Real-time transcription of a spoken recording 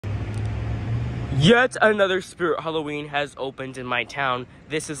Yet another Spirit Halloween has opened in my town.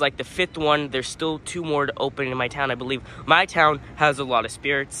 This is like the 5th one. There's still 2 more to open in my town. I believe my town has a lot of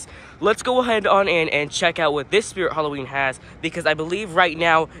spirits. Let's go ahead on in and check out what this Spirit Halloween has, because I believe right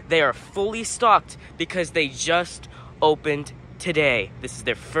now they are fully stocked because they just opened today. This is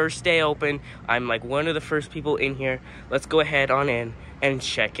their first day open. I'm like one of the first people in here. Let's go ahead on in and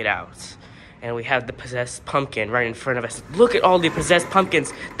check it out. And we have the possessed pumpkin right in front of us. Look at all the possessed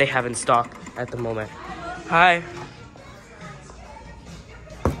pumpkins they have in stock at the moment. Hi.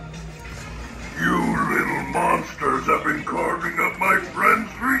 You little monsters have been carving up my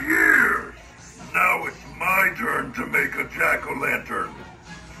friends for years. Now it's my turn to make a jack-o'-lantern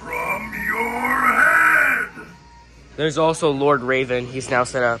from your head. There's also Lord Raven. He's now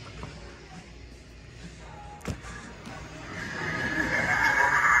set up.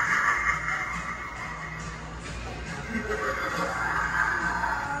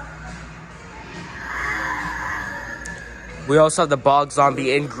 We also have the Bog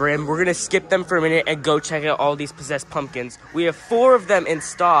Zombie and Grim. We're going to skip them for a minute and go check out all these possessed pumpkins. We have 4 of them in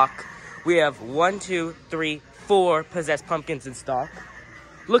stock. We have 4 possessed pumpkins in stock.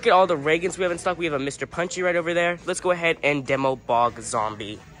 Look at all the Reagans we have in stock. We have a Mr. Punchy right over there. Let's go ahead and demo Bog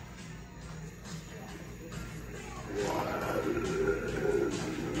Zombie.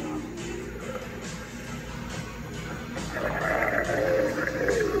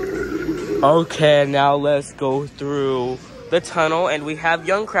 Okay, now let's go through the tunnel, and we have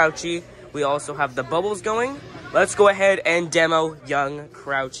Young Crouchy. We also have the bubbles going. Let's go ahead and demo Young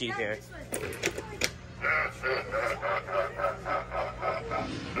Crouchy here.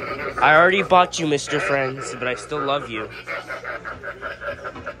 I already bought you, Mr. Friends, but I still love you.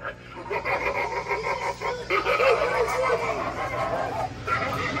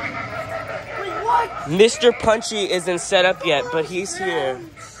 Mr. Punchy isn't set up yet, but he's here.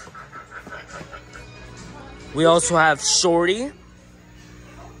 We also have Shorty.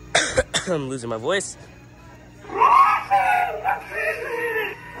 I'm losing my voice.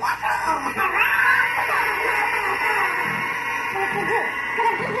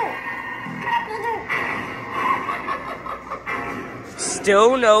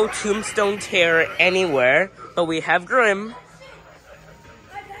 Still no Tombstone Terror anywhere, but we have Grim.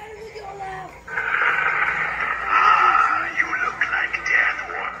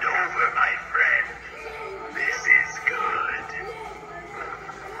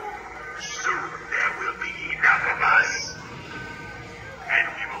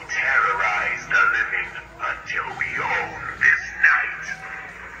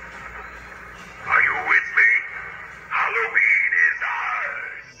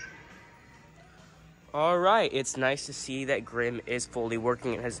 Alright, it's nice to see that Grim is fully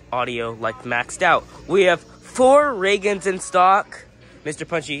working and has audio like maxed out. We have 4 Reagans in stock. Mr.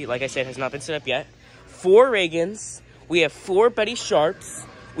 Punchy, like I said, has not been set up yet. 4 Reagans. We have 4 Betty Sharps.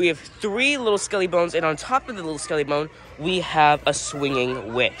 We have 3 Little Skelly Bones, and on top of the Little Skelly Bone, we have a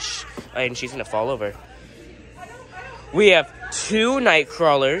Swinging Witch. And she's gonna fall over. We have 2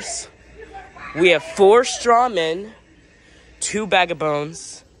 Nightcrawlers. We have 4 Straw Men. 2 Bag of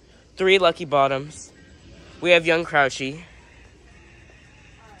Bones. 3 Lucky Bottoms. We have Young Crouchy.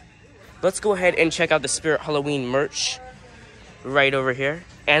 Let's go ahead and check out the Spirit Halloween merch right over here.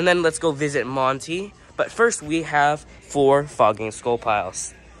 And then let's go visit Monty. But first, we have 4 Fogging Skull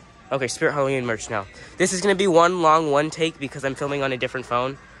Piles. Okay, Spirit Halloween merch now. This is going to be one take because I'm filming on a different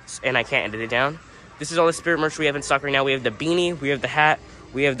phone and I can't edit it down. This is all the Spirit merch we have in stock right now. We have the beanie, we have the hat,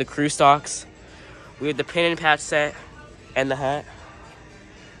 we have the crew stocks, we have the pin and patch set, and the hat.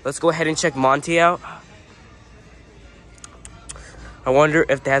 Let's go ahead and check Monty out. I wonder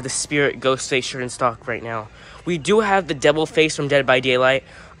if they have the Spirit Ghost Face shirt in stock right now. We do have the Devil Face from Dead by Daylight.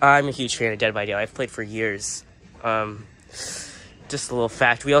 I'm a huge fan of Dead by Daylight. I've played for years. Just a little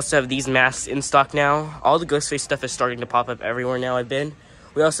fact. We also have these masks in stock now. All the Ghost Face stuff is starting to pop up everywhere now I've been.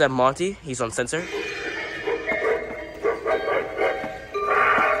 We also have Monty. He's on sensor.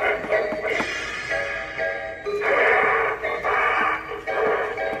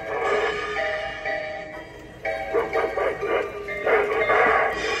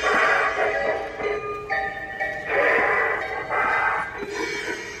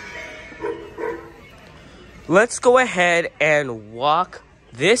 Let's go ahead and walk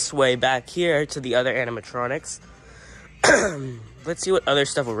this way back here to the other animatronics. Let's see what other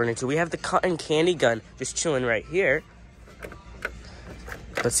stuff we're running into. We have the cotton candy gun just chilling right here.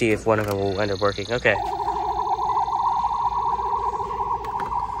 Let's see if one of them will end up working. Okay.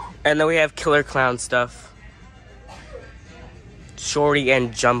 And then we have killer clown stuff. Shorty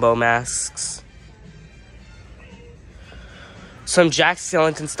and Jumbo masks. Some Jack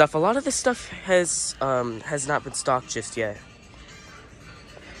Skellington stuff. A lot of this stuff has not been stocked just yet.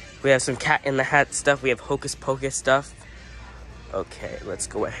 We have some Cat in the Hat stuff. We have Hocus Pocus stuff. Okay, let's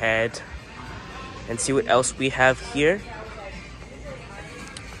go ahead and see what else we have here.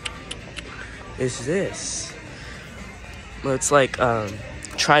 Is this? Well, it's like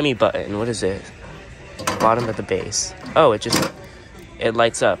try me button. What is it? Bottom of the base. Oh, it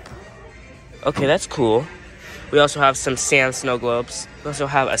lights up. Okay, that's cool. We also have some Sam snow globes. We also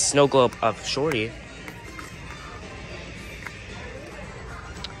have a snow globe of Shorty.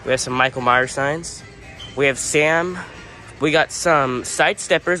 We have some Michael Myers signs. We have Sam. We got some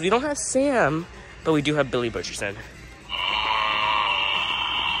Sidesteppers. We don't have Sam, but we do have Billy Butcherson.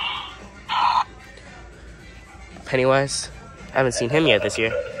 Pennywise. I haven't seen him yet this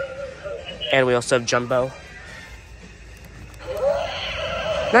year. And we also have Jumbo.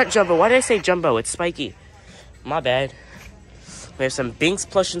 Not Jumbo. Why did I say Jumbo? It's Spiky. My bad. We have some Binks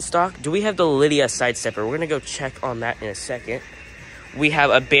plush in stock. Do we have the Lydia Sidestepper? We're going to go check on that in a second. We have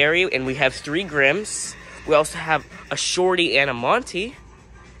a Barry and we have 3 Grims. We also have a Shorty and a Monty.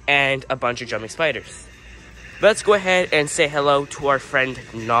 And a bunch of jumping spiders. Let's go ahead and say hello to our friend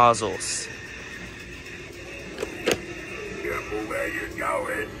Nozzles.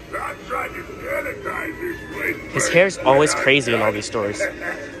 His hair's always crazy in all these stores.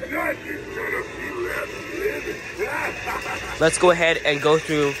 Let's go ahead and go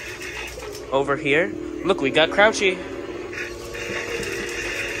through over here. Look, we got Crouchy.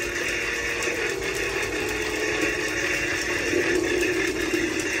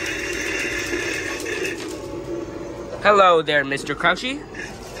 Hello there, Mr. Crouchy.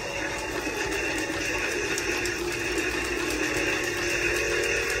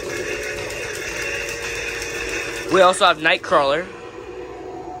 We also have Nightcrawler.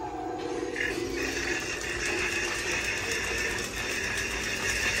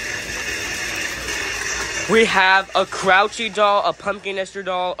 We have a Crouchy doll, a Pumpkin Nester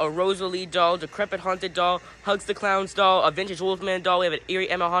doll, a Rosalie doll, Decrepit Haunted doll, Hugs the Clowns doll, a Vintage Wolfman doll, we have an Eerie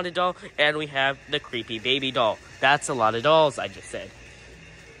Emma Haunted doll, and we have the Creepy Baby doll. That's a lot of dolls, I just said.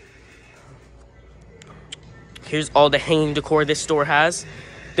 Here's all the hanging decor this store has.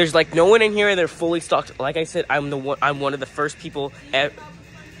 There's like no one in here, they're fully stocked. Like I said, I'm one of the first people No,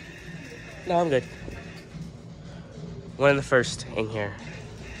 I'm good. One of the first in here.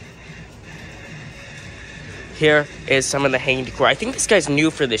 Here is some of the hanging decor. I think this guy's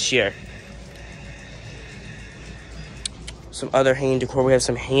new for this year. Some other hanging decor. We have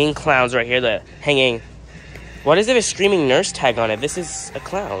some hanging clowns right here. The hanging... Why does it have a screaming nurse tag on it? This is a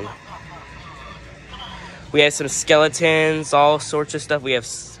clown. We have some skeletons, all sorts of stuff. We have...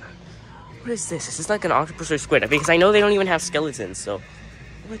 What is this? Is this like an octopus or squid? Because I know they don't even have skeletons, so...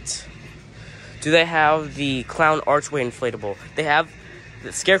 What? Do they have the clown archway inflatable? They have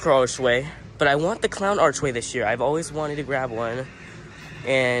the scarecrow archway. But I want the clown archway this year. I've always wanted to grab one.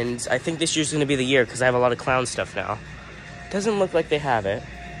 And I think this year's going to be the year because I have a lot of clown stuff now. Doesn't look like they have it.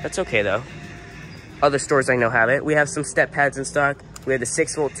 That's okay, though. Other stores I know have it. We have some step pads in stock. We have the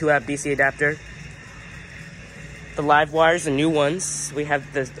 6-volt 2-amp BC adapter. The live wires, the new ones. We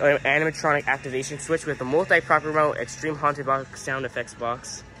have the animatronic activation switch. We have the multi-proper remote extreme haunted box sound effects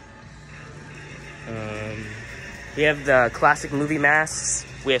box. We have the classic movie masks.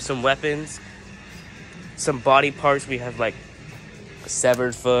 We have some weapons. Some body parts. We have like a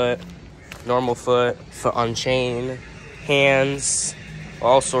severed foot, normal foot, foot on chain, hands,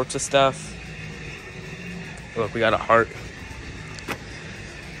 all sorts of stuff. Look, we got a heart.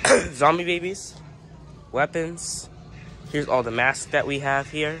 Zombie babies, weapons. Here's all the masks that we have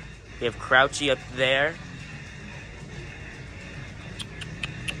here. We have Crouchy up there.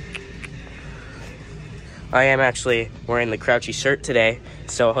 I am actually wearing the Crouchy shirt today,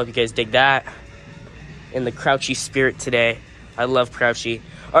 so I hope you guys dig that. In the Crouchy spirit today. I love Crouchy.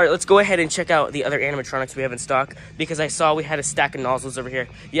 Alright, let's go ahead and check out the other animatronics we have in stock, because I saw we had a stack of nozzles over here.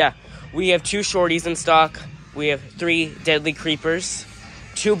 Yeah, we have 2 shorties in stock. We have 3 deadly creepers,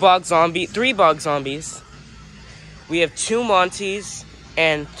 3 bog zombies. We have 2 Monties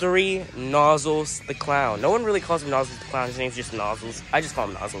and 3 Nozzles the Clown. No one really calls him Nozzles the Clown. His name's just Nozzles. I just call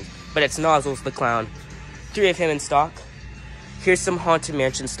him Nozzles, but it's Nozzles the Clown. 3 of him in stock. Here's some Haunted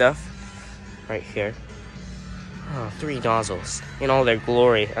Mansion stuff. Right here. Oh, 3 Nozzles. In all their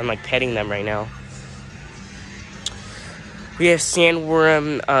glory. I'm like petting them right now. We have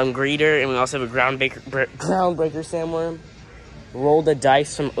Sandworm Greeter, and we also have a Groundbreaker Sandworm. Roll the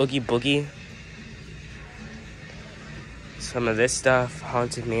Dice from Oogie Boogie. Some of this stuff.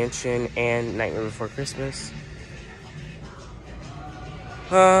 Haunted Mansion and Nightmare Before Christmas.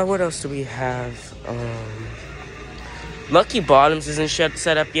 What else do we have? Lucky Bottoms isn't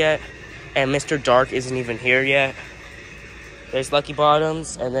set up yet, and Mr. Dark isn't even here yet. There's Lucky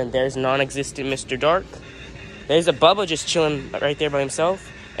Bottoms, and then there's non-existent Mr. Dark. There's a Bubba just chilling right there by himself.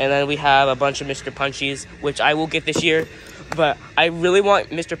 And then we have a bunch of Mr. Punchies, which I will get this year. But I really want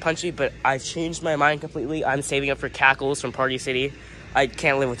Mr. Punchy, but I've changed my mind completely. I'm saving up for Cackles from Party City. I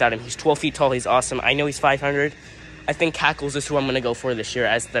can't live without him. He's 12 feet tall. He's awesome. I know he's 500. I think Cackles is who I'm going to go for this year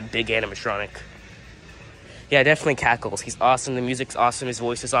as the big animatronic. Yeah, definitely Cackles. He's awesome. The music's awesome. His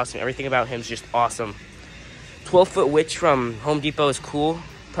voice is awesome. Everything about him is just awesome. 12-foot Witch from Home Depot is cool.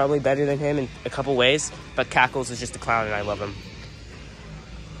 Probably better than him in a couple ways. But Cackles is just a clown, and I love him.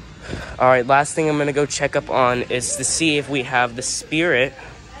 Alright, last thing I'm going to go check up on is to see if we have the Spirit.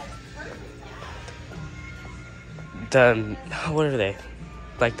 What are they?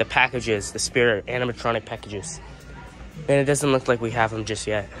 Like the packages, the Spirit animatronic packages. And it doesn't look like we have them just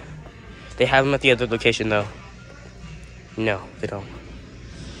yet. They have them at the other location, though. No, they don't.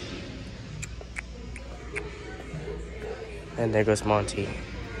 And there goes Monty.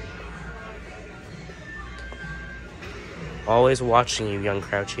 Always watching you, young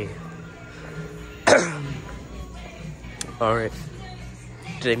Crouchy. Alright.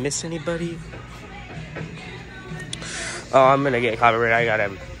 Did I miss anybody? Oh, I'm gonna get copyright. I got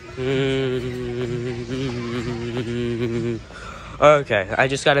him. Okay, I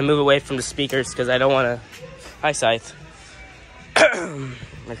just gotta move away from the speakers because I don't wanna. Hi, Scythe.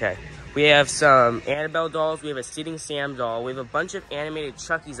 Okay. We have some Annabelle dolls. We have a Sitting Sam doll. We have a bunch of animated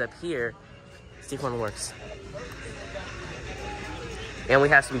Chuckies up here. Let's see if one works. And we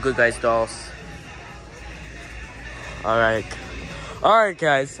have some Good Guys dolls. Alright. Alright,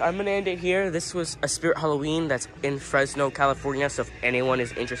 guys. I'm going to end it here. This was a Spirit Halloween that's in Fresno, California. So if anyone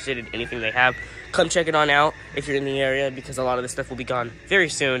is interested in anything they have, come check it on out if you're in the area, because a lot of this stuff will be gone very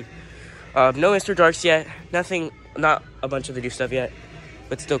soon. No Mr. Darks yet. Nothing, not a bunch of the new stuff yet.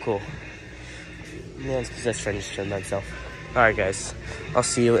 But still cool. Man's possessed friend just turned by himself. Alright, guys. I'll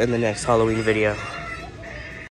see you in the next Halloween video.